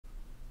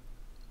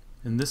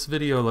In this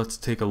video, let's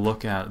take a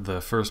look at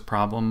the first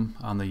problem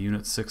on the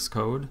Unit 6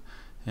 code.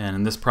 And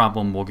in this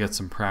problem, we'll get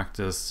some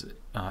practice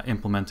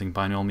implementing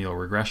binomial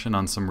regression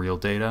on some real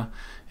data.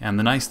 And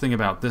the nice thing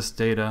about this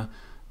data,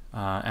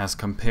 as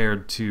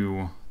compared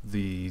to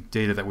the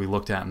data that we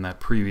looked at in that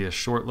previous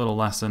short little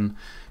lesson,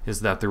 is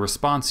that the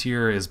response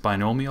here is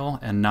binomial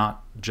and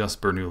not just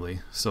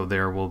Bernoulli. So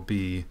there will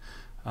be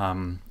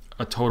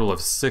a total of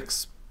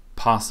 6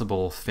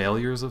 possible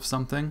failures of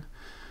something.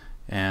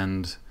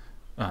 And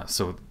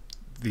so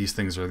these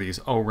things are these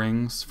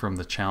O-rings from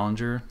the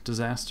Challenger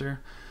disaster,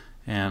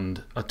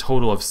 and a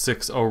total of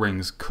 6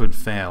 O-rings could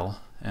fail,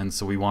 and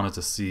so we wanted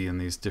to see in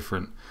these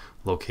different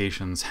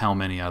locations how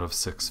many out of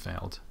 6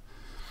 failed.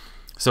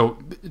 So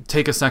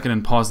take a second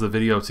and pause the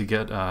video to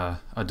get a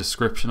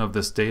description of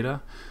this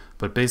data,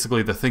 but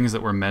basically the things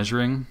that we're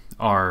measuring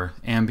are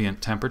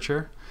ambient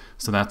temperature,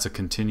 so that's a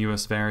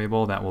continuous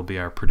variable, that will be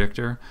our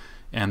predictor,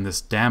 and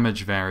this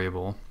damage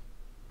variable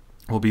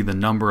will be the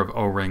number of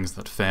O-rings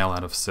that fail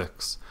out of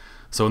 6.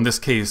 So in this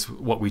case,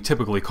 what we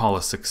typically call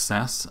a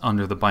success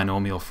under the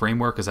binomial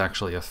framework is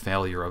actually a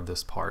failure of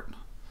this part.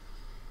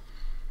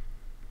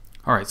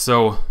 Alright,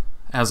 so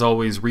as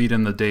always, read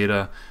in the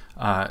data.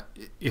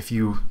 If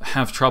you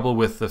have trouble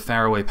with the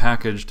Faraway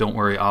package, don't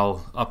worry,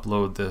 I'll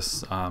upload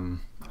this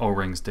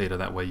O-rings data,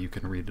 that way you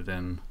can read it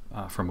in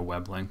from a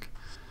web link.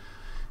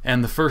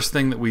 And the first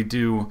thing that we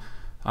do,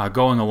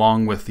 going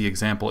along with the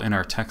example in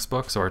our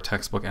textbook, so our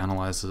textbook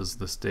analyzes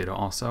this data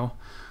also.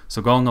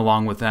 So going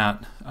along with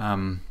that,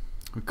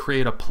 we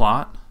create a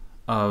plot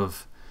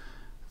of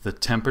the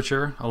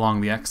temperature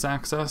along the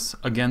x-axis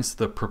against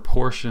the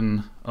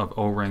proportion of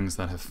O-rings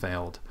that have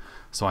failed.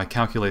 So I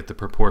calculate the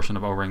proportion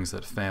of O-rings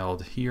that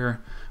failed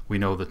here. We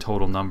know the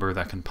total number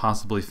that can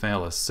possibly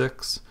fail is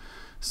 6.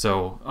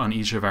 So on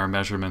each of our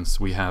measurements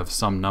we have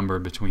some number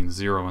between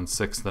 0 and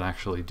 6 that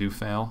actually do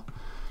fail.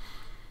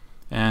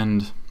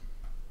 And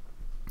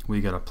we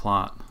get a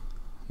plot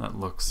that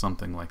looks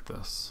something like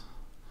this.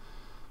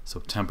 So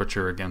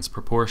temperature against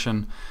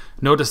proportion.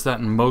 Notice that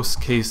in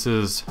most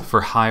cases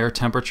for higher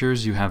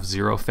temperatures you have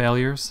 0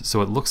 failures.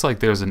 So it looks like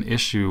there's an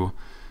issue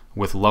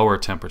with lower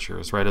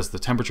temperatures, right? As the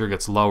temperature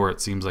gets lower,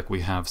 it seems like we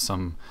have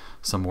some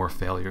more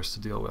failures to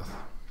deal with.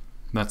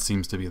 That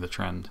seems to be the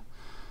trend.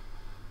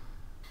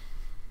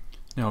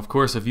 Now, of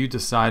course, if you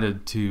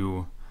decided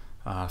to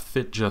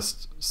fit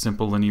just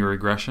simple linear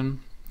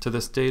regression to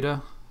this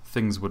data,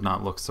 things would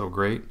not look so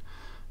great.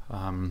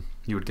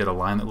 You would get a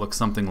line that looks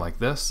something like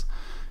this.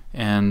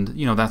 And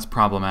that's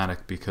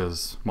problematic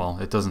because, well,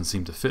 it doesn't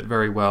seem to fit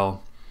very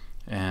well,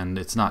 and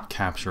it's not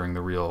capturing the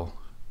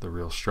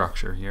real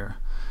structure here.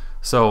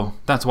 So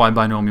that's why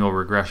binomial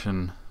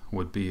regression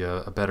would be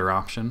a better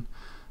option.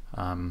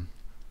 The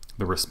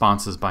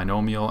response is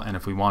binomial, and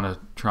if we want to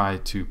try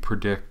to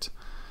predict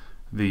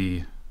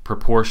the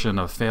proportion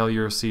of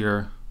failures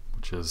here,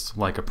 which is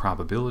like a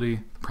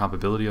probability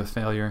of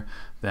failure,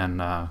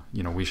 then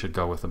we should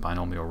go with the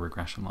binomial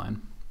regression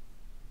line.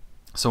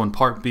 So in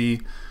part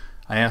B,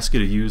 I ask you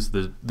to use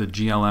the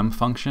GLM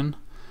function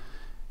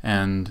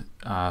and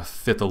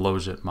fit the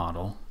logit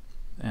model.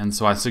 And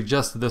so I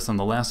suggested this in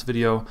the last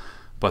video,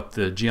 but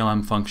the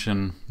GLM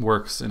function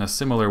works in a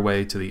similar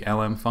way to the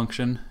LM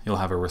function. You'll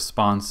have a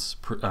response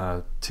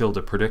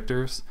tilde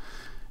predictors,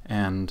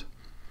 and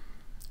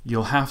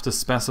you'll have to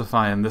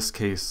specify in this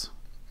case,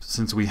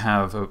 since we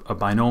have a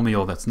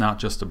binomial that's not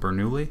just a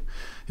Bernoulli,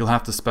 you'll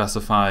have to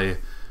specify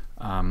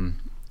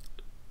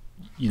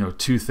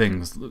two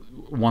things.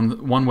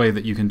 One way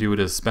that you can do it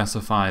is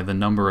specify the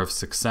number of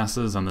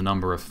successes and the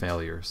number of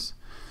failures,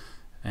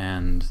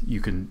 and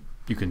you can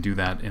do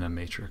that in a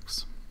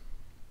matrix.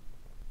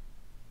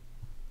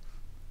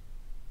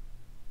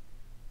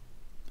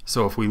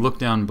 So if we look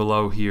down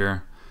below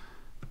here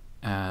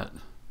at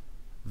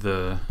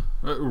the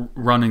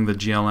running the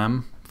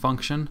GLM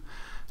function,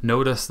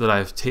 notice that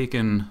I've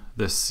taken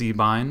this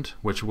cbind,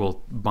 which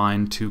will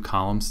bind 2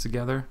 columns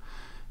together,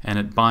 and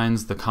it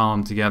binds the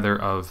column together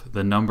of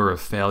the number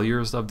of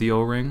failures of the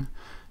O-ring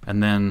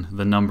and then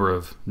the number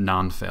of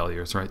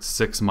non-failures, right?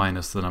 6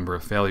 minus the number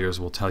of failures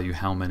will tell you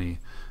how many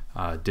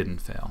didn't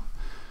fail.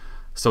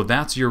 So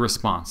that's your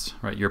response,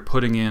 right? You're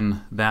putting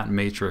in that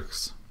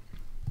matrix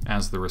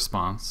as the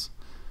response,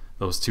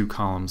 those 2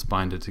 columns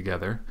binded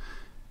together.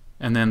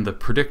 And then the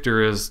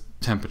predictor is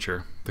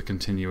temperature, the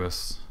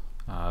continuous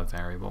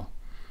variable.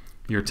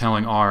 You're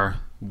telling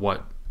R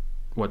what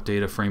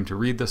data frame to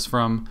read this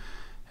from,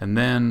 and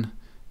then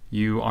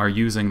you are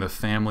using the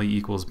family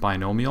equals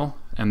binomial,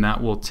 and that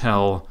will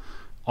tell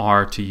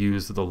R to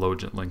use the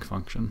logit link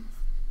function.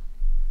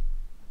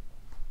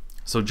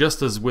 So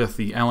just as with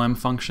the LM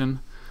function,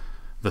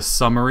 the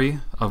summary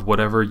of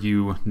whatever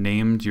you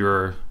named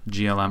your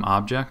GLM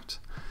object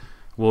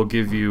will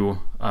give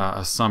you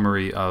a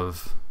summary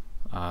of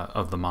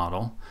the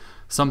model.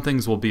 Some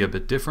things will be a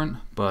bit different,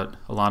 but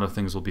a lot of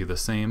things will be the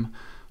same.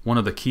 One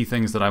of the key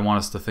things that I want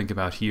us to think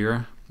about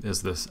here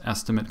is this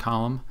estimate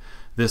column.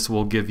 This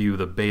will give you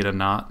the beta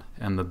naught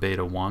and the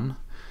beta 1,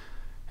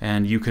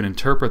 and you can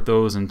interpret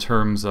those in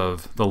terms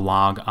of the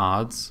log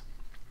odds.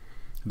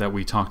 that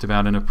we talked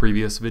about in a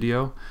previous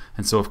video.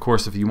 And so of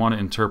course if you want to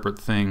interpret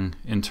things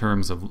in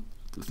terms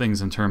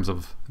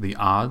of the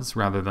odds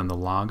rather than the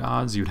log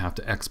odds, you'd have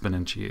to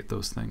exponentiate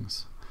those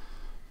things.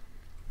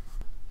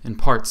 In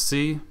part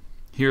C,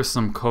 here's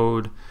some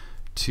code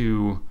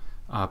to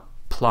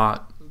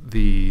plot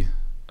the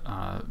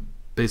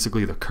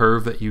basically the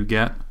curve that you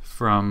get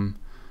from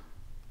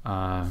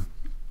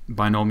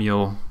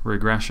binomial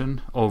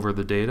regression over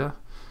the data.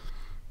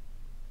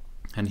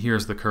 And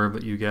here's the curve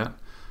that you get.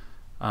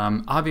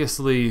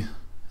 Obviously, it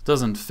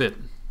doesn't fit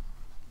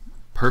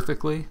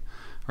perfectly,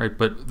 right?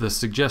 But the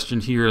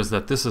suggestion here is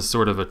that this is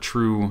sort of a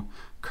true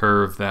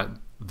curve that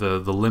the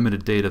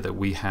limited data that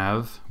we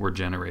have were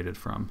generated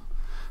from.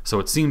 So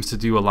it seems to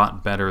do a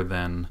lot better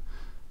than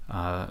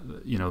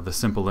the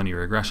simple linear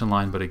regression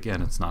line, but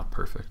again, it's not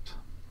perfect.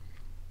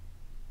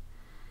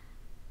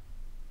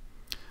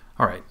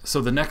 All right, so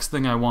the next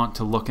thing I want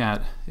to look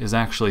at is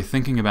actually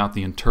thinking about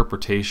the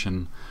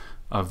interpretation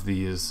of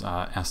these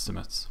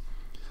estimates.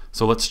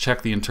 So let's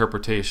check the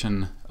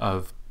interpretation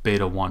of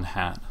beta 1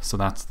 hat. So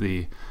that's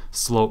the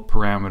slope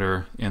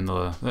parameter in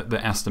the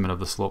estimate of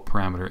the slope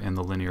parameter in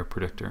the linear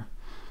predictor.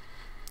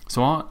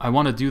 So I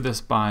want to do this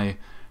by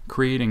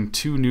creating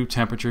two new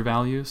temperature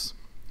values,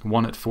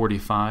 one at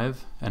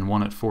 45 and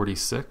one at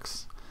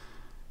 46.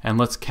 And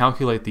let's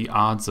calculate the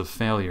odds of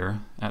failure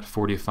at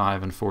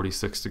 45 and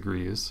 46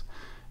 degrees,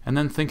 and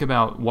then think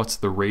about what's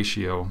the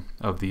ratio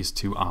of these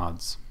two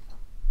odds.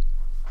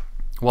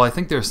 Well, I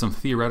think there's some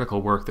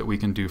theoretical work that we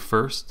can do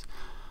first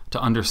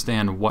to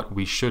understand what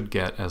we should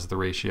get as the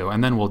ratio,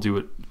 and then we'll do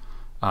it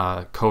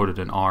coded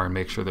in R and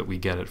make sure that we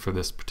get it for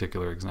this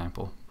particular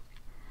example.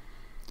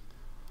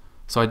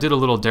 So I did a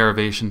little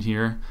derivation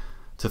here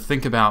to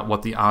think about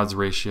what the odds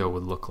ratio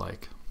would look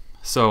like.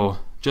 So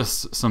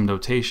just some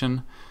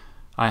notation.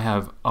 I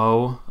have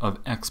O of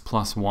x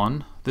plus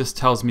 1. This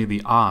tells me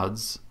the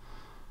odds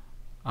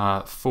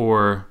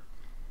for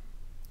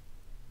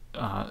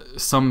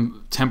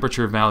some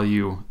temperature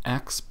value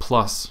x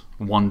plus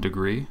 1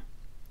 degree,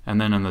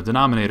 and then in the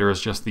denominator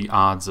is just the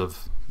odds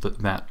of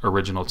that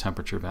original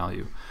temperature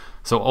value.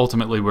 So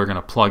ultimately we're going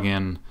to plug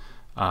in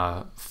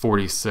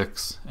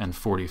 46 and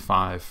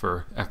 45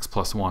 for x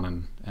plus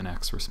 1 and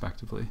x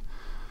respectively.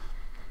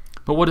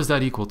 But what does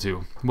that equal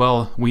to?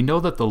 Well, we know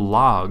that the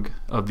log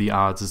of the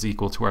odds is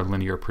equal to our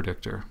linear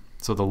predictor.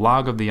 So the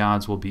log of the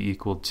odds will be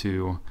equal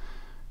to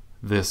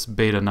this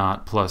beta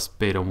naught plus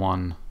beta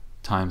 1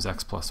 times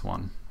x plus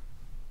 1.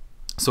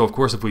 So of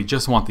course if we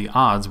just want the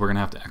odds, we're going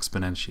to have to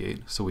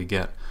exponentiate. So we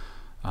get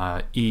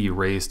e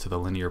raised to the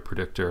linear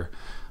predictor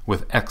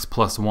with x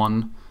plus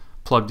 1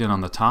 plugged in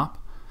on the top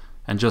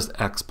and just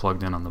x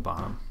plugged in on the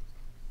bottom.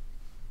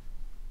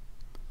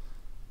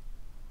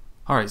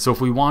 Alright, so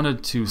if we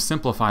wanted to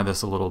simplify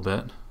this a little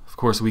bit, of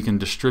course we can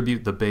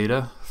distribute the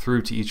beta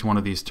through to each one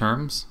of these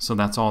terms. So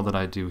that's all that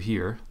I do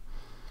here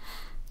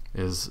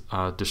is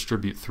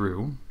distribute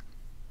through.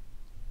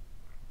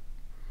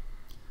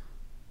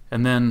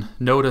 And then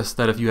notice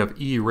that if you have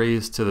e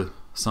raised to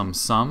some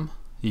sum,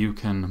 you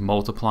can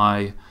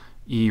multiply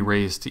e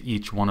raised to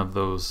each one of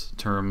those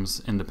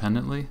terms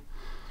independently.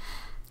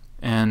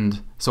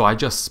 And so I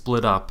just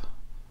split up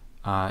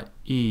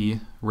e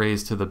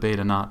raised to the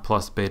beta naught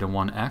plus beta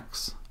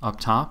 1x up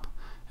top,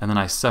 and then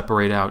I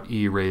separate out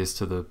e raised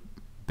to the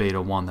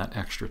beta 1, that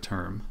extra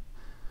term.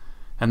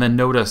 And then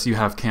notice you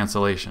have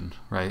cancellation,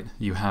 right?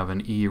 You have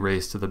an e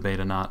raised to the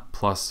beta naught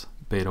plus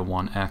beta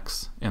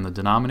 1x in the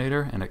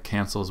denominator, and it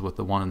cancels with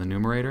the 1 in the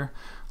numerator,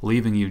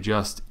 leaving you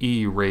just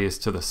e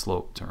raised to the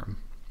slope term.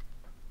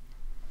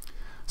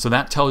 So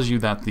that tells you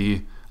that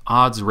the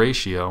odds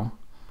ratio,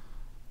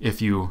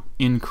 if you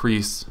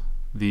increase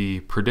the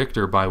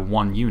predictor by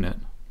 1 unit,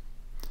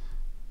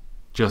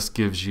 just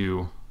gives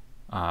you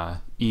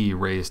e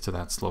raised to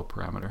that slope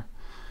parameter.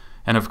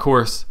 And of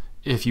course,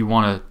 if you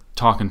want to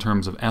talk in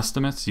terms of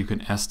estimates, you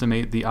can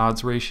estimate the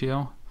odds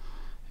ratio,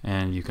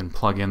 and you can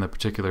plug in the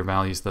particular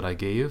values that I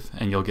gave,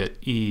 and you'll get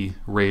e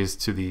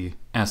raised to the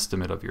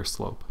estimate of your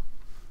slope.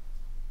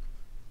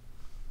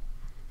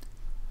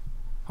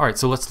 Alright,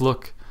 so let's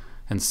look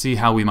and see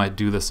how we might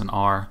do this in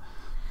R.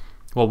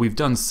 Well, we've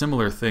done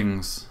similar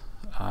things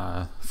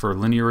for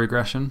linear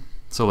regression,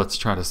 so let's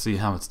try to see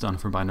how it's done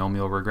for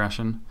binomial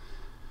regression.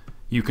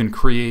 You can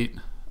create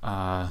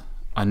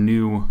a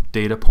new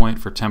data point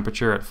for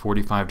temperature at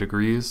 45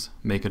 degrees,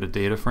 make it a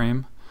data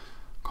frame,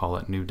 call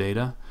it new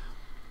data,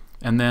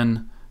 and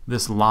then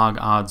this log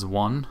odds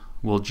 1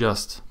 will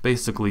just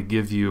basically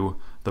give you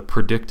the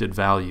predicted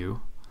value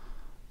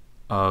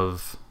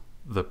of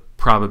the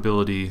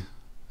probability,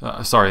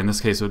 in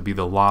this case it would be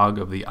the log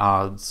of the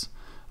odds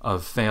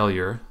of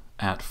failure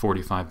at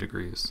 45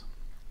 degrees.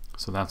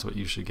 So that's what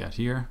you should get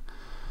here.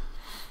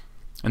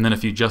 And then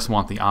if you just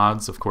want the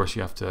odds, of course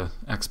you have to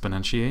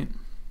exponentiate.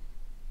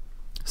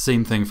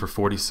 Same thing for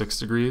 46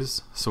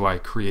 degrees. So I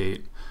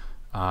create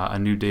a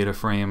new data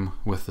frame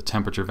with the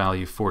temperature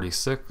value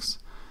 46.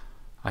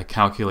 I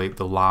calculate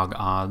the log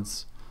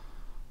odds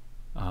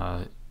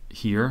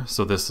here.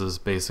 So this is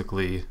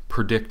basically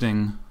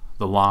predicting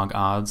the log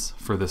odds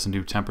for this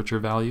new temperature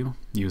value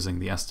using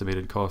the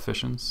estimated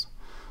coefficients.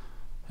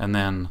 And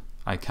then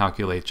I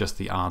calculate just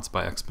the odds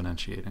by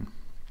exponentiating.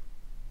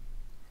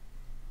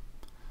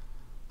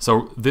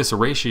 So this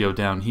ratio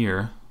down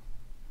here,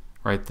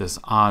 right, this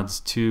odds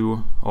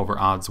 2 over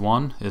odds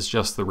 1 is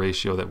just the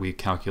ratio that we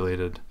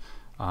calculated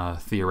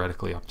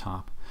theoretically up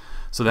top.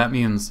 So that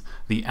means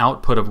the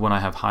output of what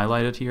I have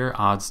highlighted here,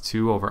 odds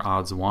 2 over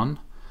odds 1,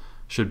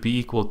 should be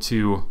equal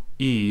to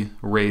e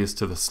raised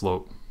to the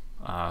slope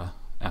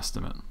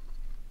estimate.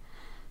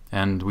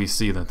 And we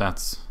see that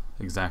that's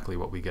exactly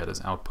what we get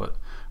as output.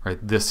 Right?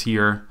 This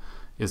here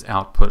is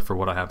output for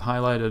what I have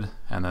highlighted,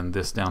 and then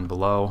this down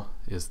below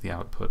is the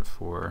output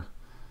for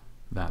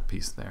that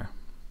piece there.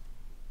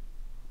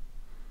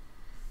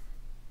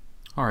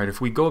 All right, if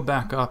we go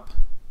back up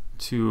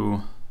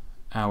to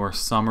our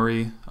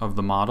summary of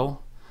the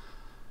model,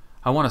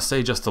 I want to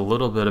say just a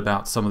little bit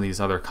about some of these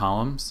other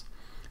columns.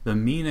 The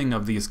meaning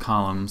of these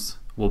columns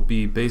will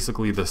be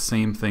basically the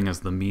same thing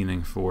as the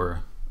meaning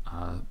for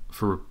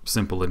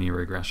simple linear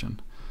regression.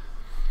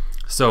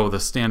 So the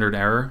standard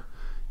error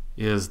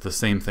is the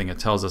same thing. It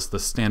tells us the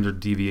standard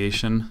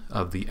deviation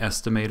of the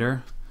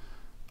estimator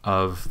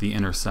of the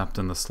intercept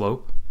and the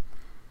slope.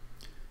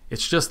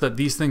 It's just that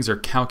these things are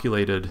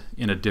calculated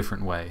in a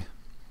different way.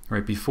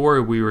 Right?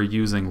 Before we were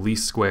using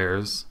least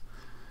squares,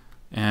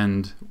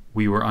 and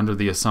we were under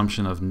the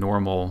assumption of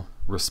normal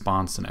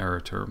response and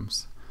error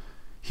terms.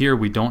 Here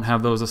we don't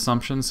have those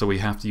assumptions, so we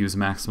have to use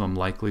maximum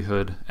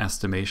likelihood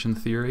estimation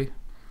theory.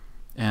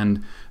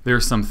 And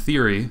there's some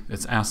theory,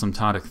 it's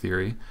asymptotic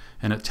theory,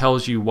 and it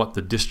tells you what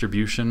the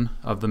distribution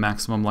of the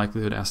maximum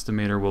likelihood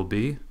estimator will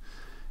be.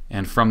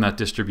 And from that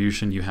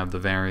distribution you have the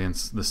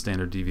variance, the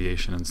standard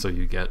deviation, and so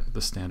you get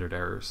the standard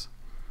errors.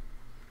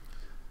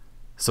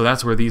 So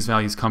that's where these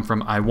values come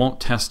from. I won't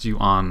test you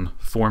on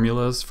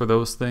formulas for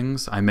those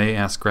things. I may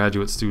ask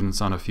graduate students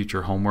on a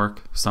future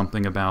homework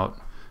something about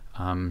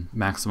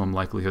maximum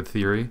likelihood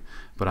theory,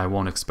 but I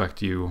won't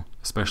expect you,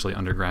 especially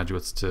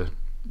undergraduates, to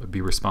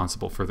be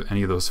responsible for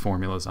any of those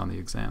formulas on the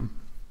exam.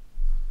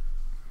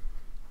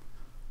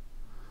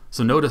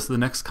 So notice the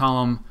next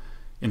column,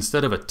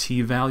 instead of a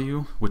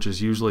t-value, which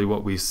is usually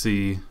what we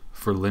see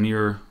for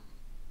linear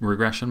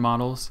regression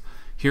models,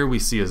 here we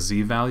see a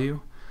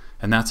z-value,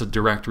 and that's a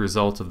direct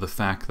result of the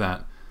fact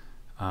that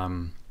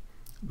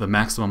the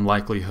maximum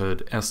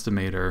likelihood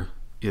estimator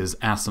is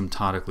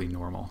asymptotically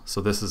normal. So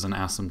this is an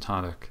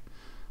asymptotic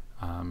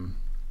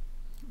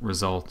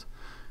result,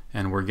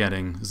 and we're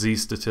getting z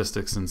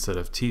statistics instead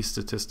of t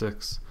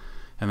statistics,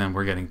 and then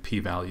we're getting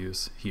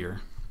p-values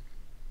here.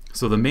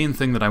 So the main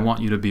thing that I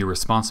want you to be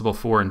responsible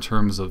for in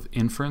terms of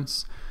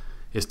inference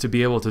is to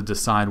be able to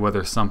decide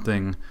whether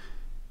something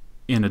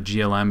in a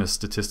GLM is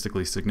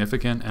statistically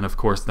significant, and of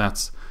course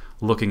that's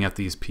looking at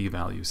these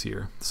p-values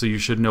here. So you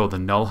should know the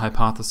null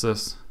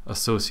hypothesis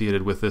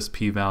associated with this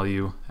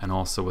p-value and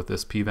also with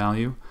this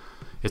p-value.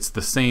 It's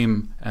the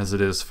same as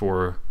it is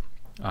for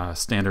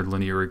standard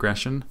linear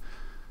regression,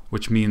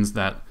 which means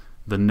that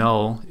the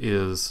null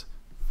is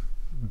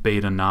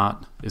beta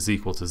naught is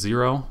equal to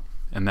 0,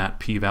 and that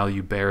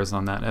p-value bears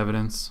on that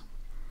evidence.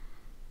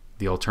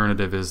 The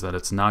alternative is that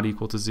it's not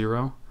equal to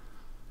 0.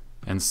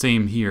 And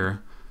same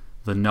here,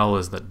 the null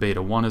is that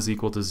beta 1 is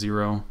equal to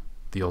 0.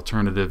 The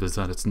alternative is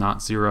that it's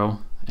not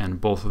 0,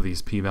 and both of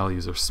these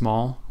p-values are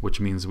small, which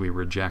means we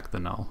reject the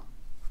null.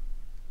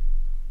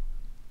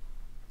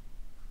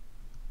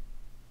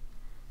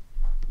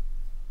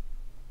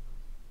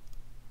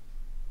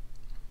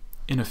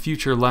 In a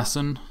future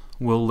lesson,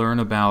 we'll learn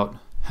about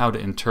how to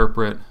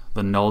interpret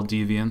the null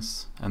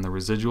deviance and the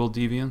residual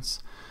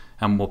deviance,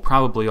 and we'll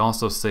probably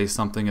also say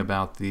something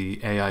about the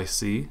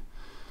AIC,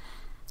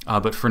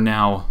 but for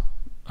now,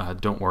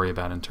 don't worry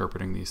about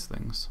interpreting these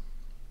things.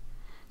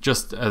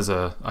 Just as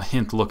a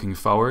hint looking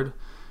forward,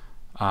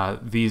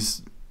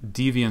 these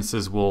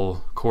deviances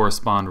will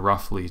correspond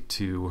roughly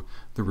to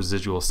the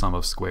residual sum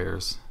of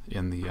squares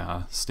in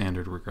the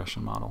standard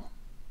regression model.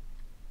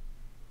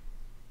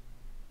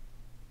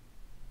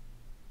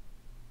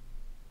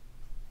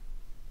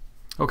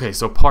 Okay,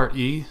 so part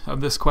E of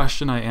this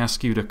question, I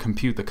ask you to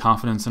compute the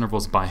confidence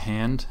intervals by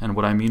hand, and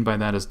what I mean by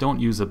that is don't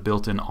use a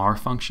built-in R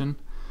function,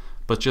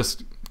 but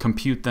just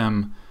compute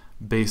them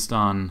based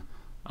on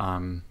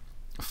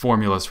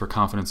formulas for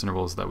confidence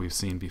intervals that we've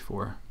seen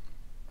before.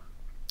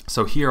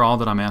 So here all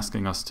that I'm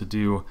asking us to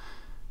do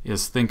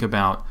is think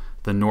about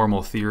the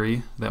normal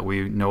theory that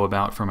we know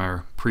about from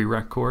our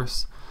prereq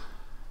course,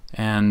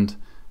 and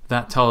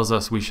that tells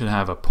us we should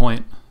have a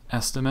point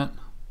estimate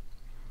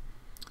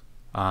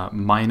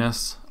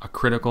minus a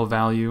critical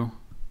value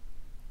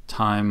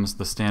times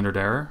the standard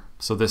error.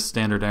 So this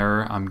standard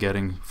error I'm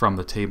getting from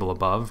the table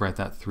above, right,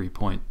 that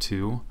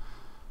 3.2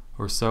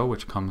 or so,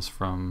 which comes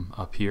from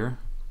up here.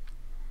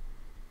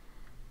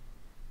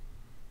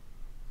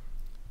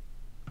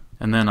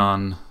 And then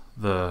on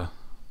the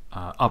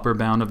upper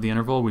bound of the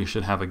interval, we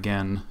should have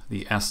again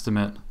the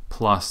estimate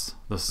plus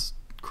the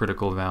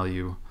critical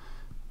value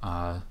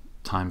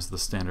times the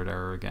standard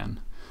error again.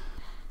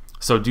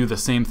 So do the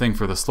same thing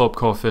for the slope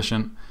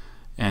coefficient,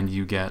 and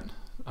you get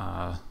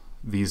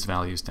these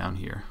values down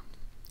here.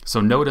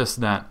 So notice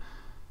that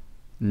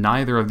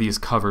neither of these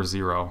cover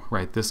 0,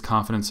 right? This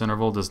confidence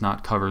interval does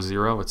not cover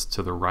 0, it's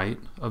to the right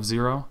of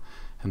 0.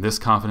 And this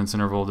confidence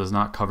interval does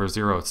not cover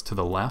 0, it's to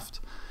the left.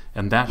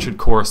 And that should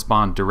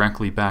correspond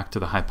directly back to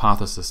the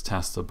hypothesis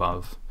tests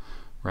above,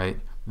 right?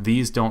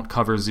 These don't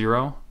cover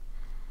 0,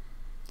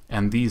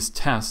 and these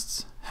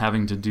tests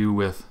having to do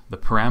with the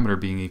parameter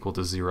being equal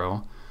to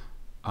 0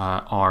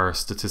 are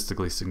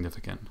statistically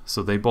significant.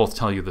 So they both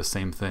tell you the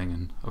same thing,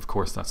 and of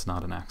course that's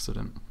not an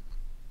accident.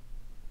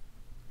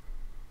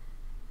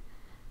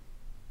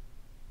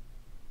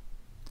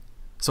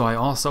 So I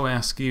also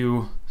ask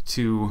you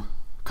to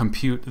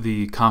compute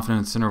the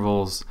confidence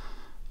intervals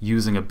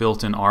using a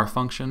built-in R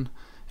function,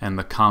 and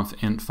the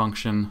confint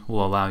function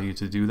will allow you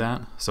to do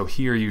that. So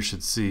here you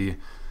should see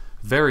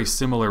very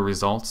similar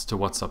results to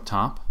what's up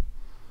top,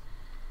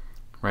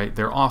 right?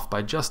 They're off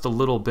by just a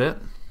little bit,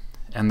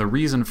 and the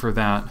reason for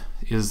that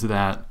is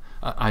that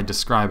I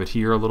describe it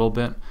here a little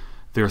bit.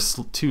 There are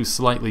two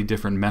slightly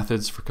different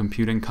methods for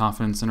computing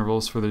confidence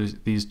intervals for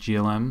these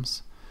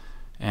GLMs,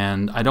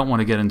 and I don't want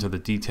to get into the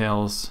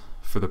details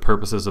for the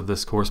purposes of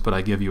this course, but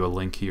I give you a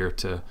link here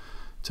to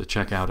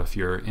check out if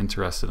you're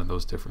interested in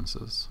those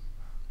differences.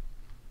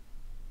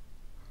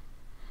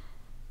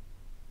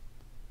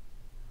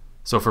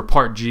 So for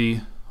part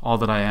G, all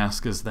that I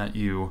ask is that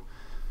you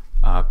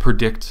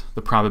predict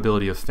the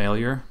probability of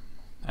failure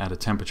at a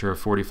temperature of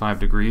 45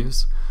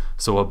 degrees.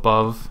 So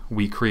above,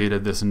 we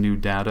created this new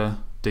data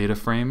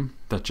frame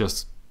that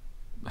just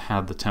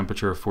had the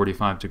temperature of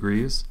 45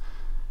 degrees.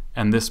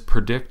 And this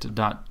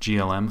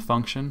predict.glm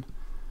function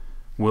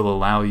will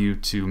allow you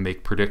to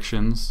make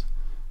predictions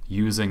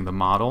using the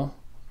model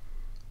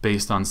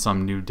based on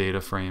some new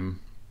data frame.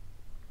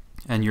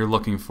 And you're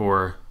looking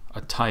for a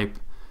type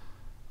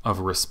of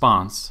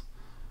response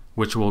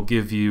which will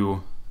give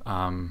you,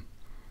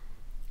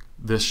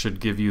 this should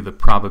give you the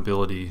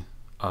probability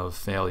of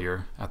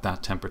failure at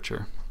that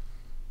temperature.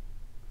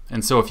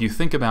 And so if you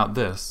think about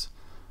this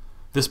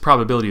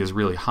probability is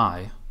really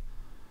high,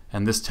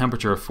 and this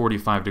temperature of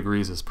 45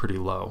 degrees is pretty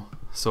low.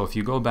 So if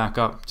you go back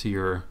up to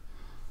your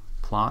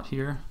plot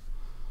here,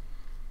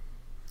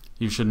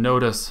 you should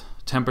notice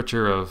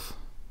temperature of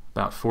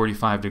about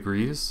 45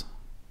 degrees.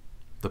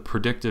 The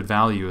predicted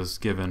value is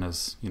given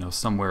as, you know,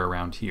 somewhere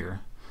around here.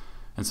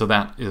 And so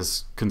that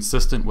is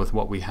consistent with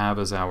what we have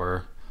as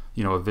our,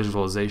 you know, a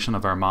visualization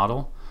of our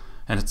model.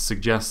 And it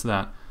suggests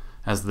that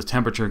as the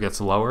temperature gets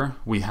lower,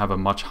 we have a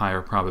much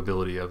higher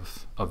probability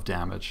of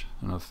damage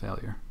and of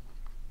failure.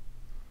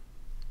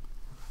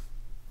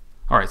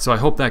 All right, so I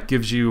hope that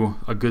gives you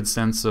a good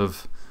sense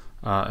of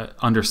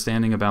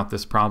understanding about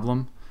this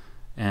problem,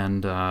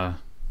 and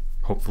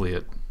hopefully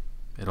it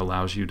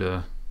allows you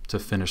to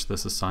finish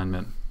this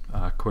assignment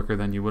quicker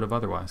than you would have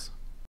otherwise.